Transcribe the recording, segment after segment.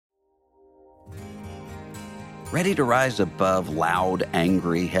Ready to rise above loud,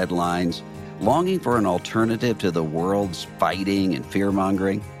 angry headlines? Longing for an alternative to the world's fighting and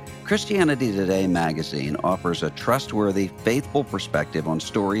fear-mongering? Christianity Today magazine offers a trustworthy, faithful perspective on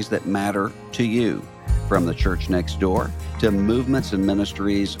stories that matter to you, from the church next door to movements and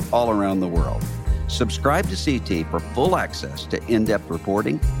ministries all around the world. Subscribe to CT for full access to in-depth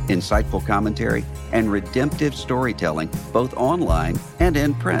reporting, insightful commentary, and redemptive storytelling, both online and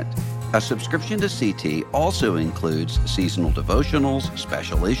in print. A subscription to CT also includes seasonal devotionals,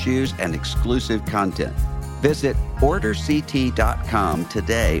 special issues, and exclusive content. Visit orderct.com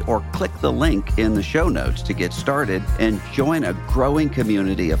today or click the link in the show notes to get started and join a growing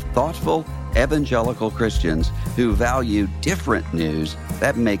community of thoughtful evangelical Christians who value different news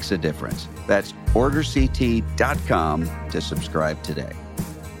that makes a difference. That's orderct.com to subscribe today.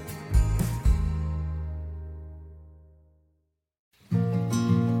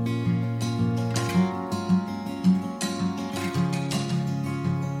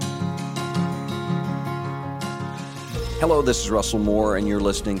 Hello, this is Russell Moore, and you're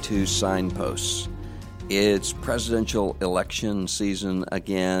listening to Signposts. It's presidential election season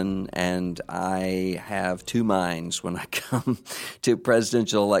again, and I have two minds when I come to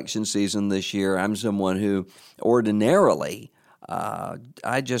presidential election season this year. I'm someone who ordinarily,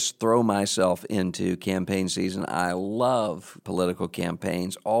 I just throw myself into campaign season. I love political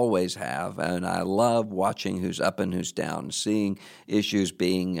campaigns, always have, and I love watching who's up and who's down, seeing issues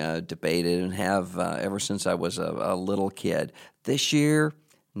being debated, and have ever since I was a little kid. This year,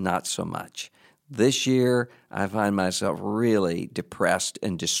 not so much. This year, I find myself really depressed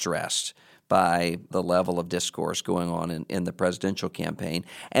and distressed by the level of discourse going on in the presidential campaign.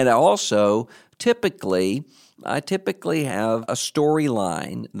 And I also typically have a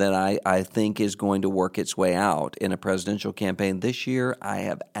storyline that I think is going to work its way out in a presidential campaign. This year, I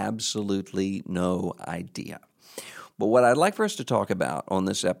have absolutely no idea. But what I'd like for us to talk about on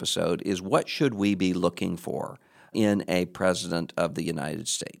this episode is what should we be looking for in a president of the United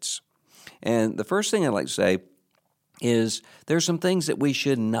States. And the first thing I'd like to say is there's some things that we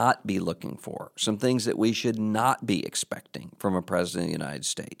should not be looking for, some things that we should not be expecting from a president of the United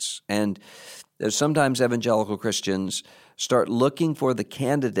States. And sometimes evangelical Christians start looking for the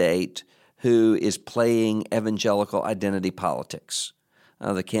candidate who is playing evangelical identity politics,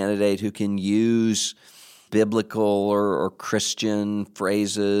 the candidate who can use biblical or Christian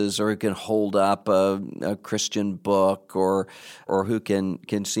phrases, or who can hold up a Christian book, or who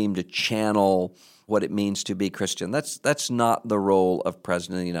can seem to channel what it means to be Christian. That's not the role of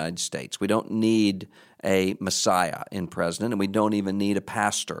President of the United States. We don't need a Messiah in president, and we don't even need a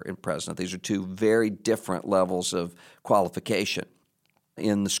pastor in president. These are two very different levels of qualification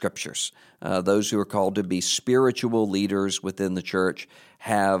in the Scriptures. Those who are called to be spiritual leaders within the church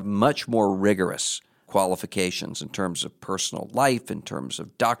have much more rigorous qualifications in terms of personal life, in terms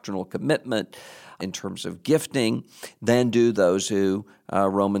of doctrinal commitment, in terms of gifting, than do those who,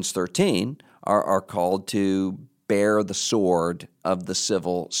 Romans 13, are called to bear the sword of the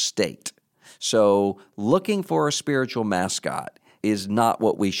civil state. So looking for a spiritual mascot is not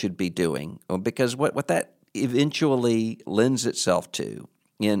what we should be doing, because what that eventually lends itself to,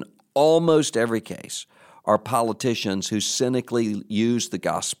 in almost every case, are politicians who cynically use the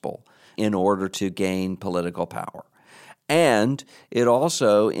gospel in order to gain political power. And it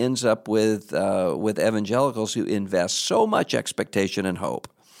also ends up with evangelicals who invest so much expectation and hope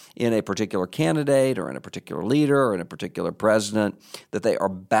in a particular candidate or in a particular leader or in a particular president that they are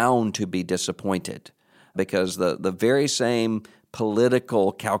bound to be disappointed, because the very same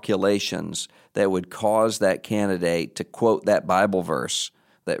political calculations that would cause that candidate to quote that Bible verse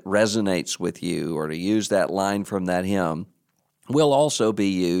that resonates with you, or to use that line from that hymn, will also be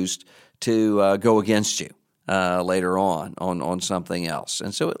used to go against you later on something else.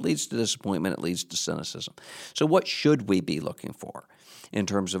 And so it leads to disappointment, it leads to cynicism. So what should we be looking for in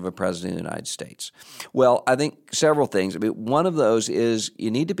terms of a president of the United States? Well, I think several things. One of those is you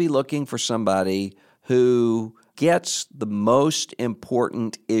need to be looking for somebody who gets the most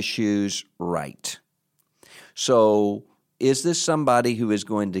important issues right. So is this somebody who is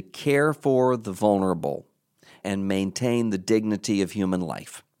going to care for the vulnerable and maintain the dignity of human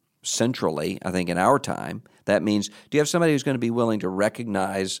life? Centrally, I think in our time, that means, do you have somebody who's going to be willing to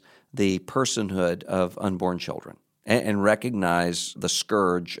recognize the personhood of unborn children and recognize the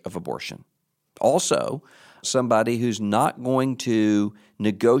scourge of abortion? Also, somebody who's not going to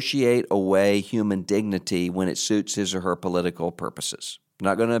negotiate away human dignity when it suits his or her political purposes. They're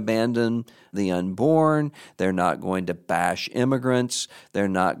not going to abandon the unborn. They're not going to bash immigrants. They're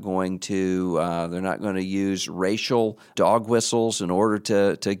not going to use racial dog whistles in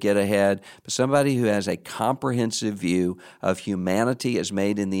order to get ahead. But somebody who has a comprehensive view of humanity as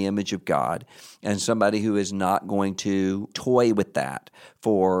made in the image of God, and somebody who is not going to toy with that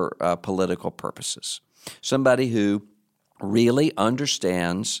for political purposes. Somebody who really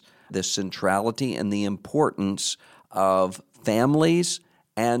understands the centrality and the importance of families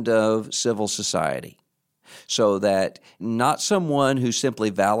and of civil society, so that not someone who simply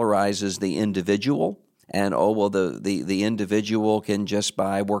valorizes the individual and, the individual can just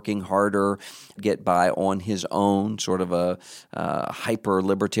by working harder get by on his own, sort of a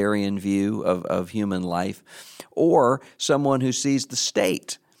hyper-libertarian view of human life, or someone who sees the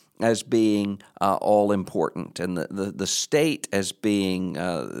state as being all important, and the state as being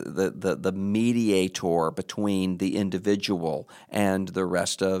the mediator between the individual and the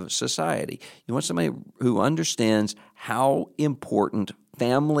rest of society. You want somebody who understands how important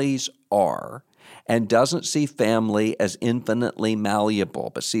families are and doesn't see family as infinitely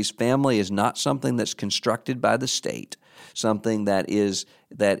malleable, but sees family as not something that's constructed by the state, something that is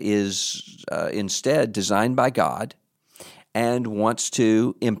instead designed by God, and wants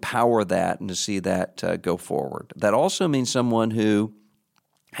to empower that and to see that go forward. That also means someone who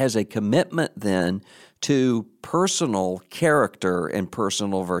has a commitment then to personal character and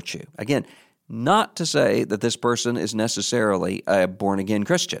personal virtue. Again, not to say that this person is necessarily a born-again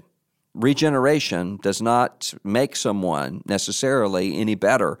Christian. Regeneration does not make someone necessarily any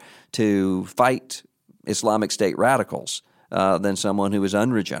better to fight Islamic State radicals than someone who is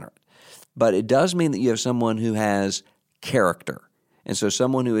unregenerate. But it does mean that you have someone who has character. And so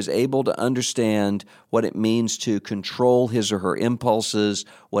someone who is able to understand what it means to control his or her impulses,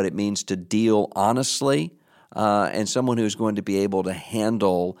 what it means to deal honestly, and someone who is going to be able to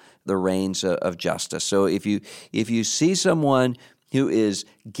handle the reins of justice. So if you see someone who is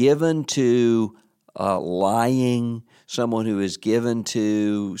given to lying, someone who is given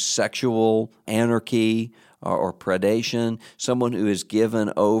to sexual anarchy or predation, someone who is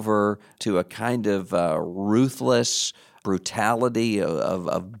given over to a kind of ruthless brutality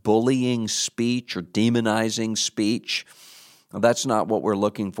of bullying speech or demonizing speech, that's not what we're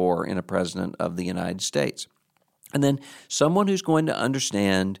looking for in a president of the United States. And then someone who's going to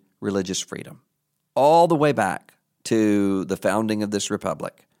understand religious freedom. All the way back to the founding of this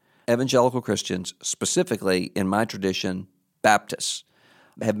republic, evangelical Christians, specifically in my tradition, Baptists,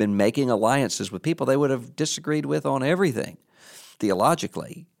 have been making alliances with people they would have disagreed with on everything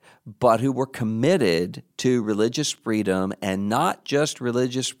theologically, but who were committed to religious freedom, and not just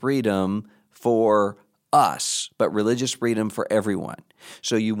religious freedom for us, but religious freedom for everyone.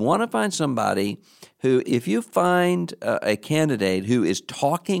 So you want to find somebody who, if you find a candidate who is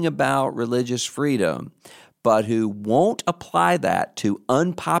talking about religious freedom, but who won't apply that to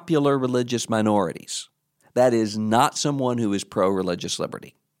unpopular religious minorities, that is not someone who is pro-religious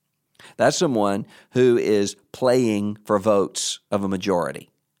liberty. That's someone who is playing for votes of a majority.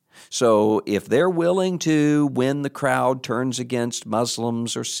 So if they're willing to, when the crowd turns against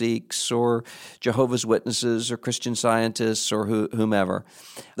Muslims or Sikhs or Jehovah's Witnesses or Christian Scientists or whomever,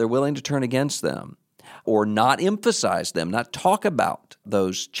 they're willing to turn against them or not emphasize them, not talk about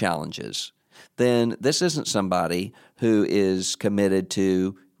those challenges, then this isn't somebody who is committed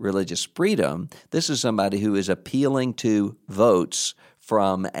to religious freedom. This is somebody who is appealing to votes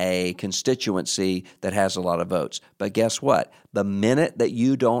from a constituency that has a lot of votes. But guess what? The minute that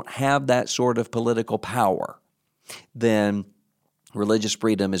you don't have that sort of political power, then religious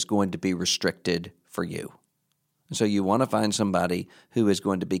freedom is going to be restricted for you. And so you want to find somebody who is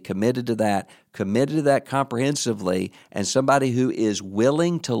going to be committed to that comprehensively, and somebody who is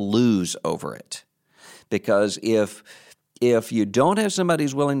willing to lose over it. Because if you don't have somebody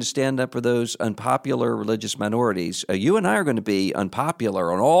who's willing to stand up for those unpopular religious minorities, you and I are going to be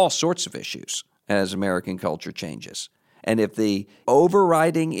unpopular on all sorts of issues as American culture changes. And if the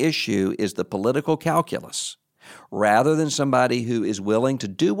overriding issue is the political calculus, rather than somebody who is willing to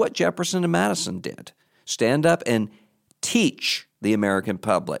do what Jefferson and Madison did, stand up and teach the American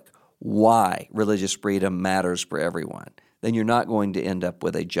public why religious freedom matters for everyone, then you're not going to end up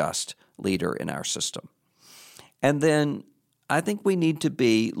with a just leader in our system. And then I think we need to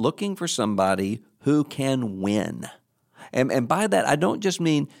be looking for somebody who can win. And by that, I don't just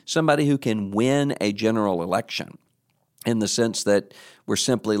mean somebody who can win a general election in the sense that we're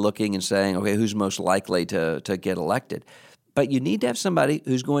simply looking and saying, okay, who's most likely to get elected? But you need to have somebody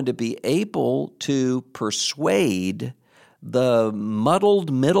who's going to be able to persuade the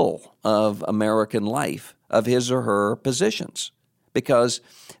muddled middle of American life of his or her positions. because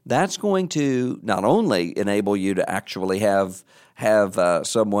that's going to not only enable you to actually have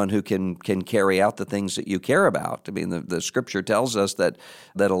someone who can carry out the things that you care about. I mean, the Scripture tells us that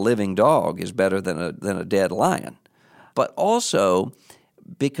a living dog is better than a dead lion, but also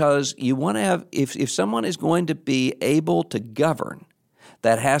because you want to have, if someone is going to be able to govern,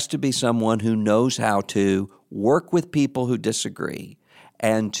 that has to be someone who knows how to work with people who disagree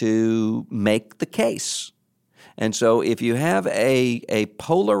and to make the case. And so if you have a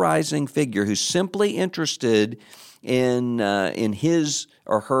polarizing figure who's simply interested in his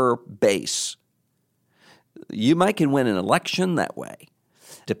or her base, you might can win an election that way,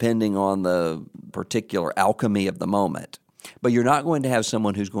 depending on the particular alchemy of the moment. But you're not going to have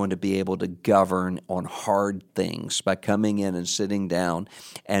someone who's going to be able to govern on hard things by coming in and sitting down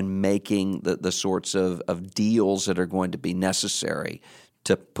and making the sorts of deals that are going to be necessary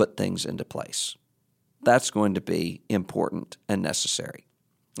to put things into place. That's going to be important and necessary.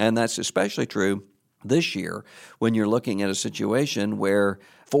 And that's especially true this year when you're looking at a situation where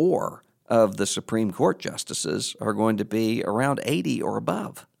 4 of the Supreme Court justices are going to be around 80 or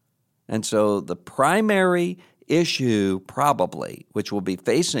above. And so the primary issue probably, which will be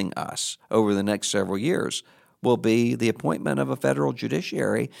facing us over the next several years, will be the appointment of a federal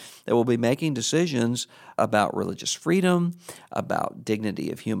judiciary that will be making decisions about religious freedom, about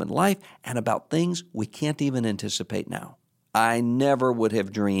dignity of human life, and about things we can't even anticipate now. I never would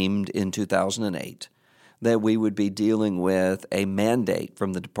have dreamed in 2008 that we would be dealing with a mandate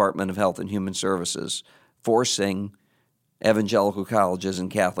from the Department of Health and Human Services forcing evangelical colleges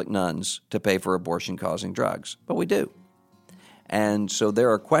and Catholic nuns to pay for abortion-causing drugs. But we do. And so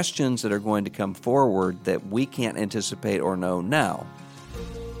there are questions that are going to come forward that we can't anticipate or know now.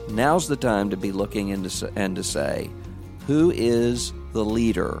 Now's the time to be looking and to say, who is the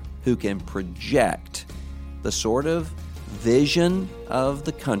leader who can project the sort of vision of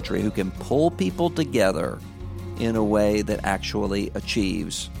the country, who can pull people together in a way that actually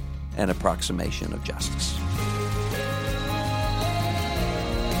achieves an approximation of justice?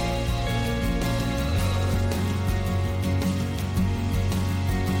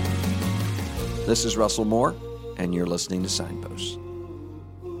 This is Russell Moore, and you're listening to Signposts.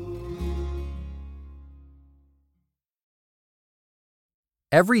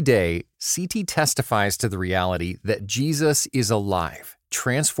 Every day, CT testifies to the reality that Jesus is alive,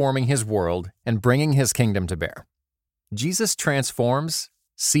 transforming his world and bringing his kingdom to bear. Jesus transforms,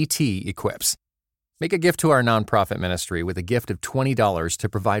 CT equips. Make a gift to our nonprofit ministry with a gift of $20 to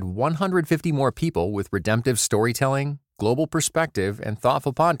provide 150 more people with redemptive storytelling, global perspective, and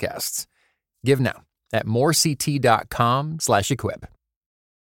thoughtful podcasts. Give now at morect.com/equip.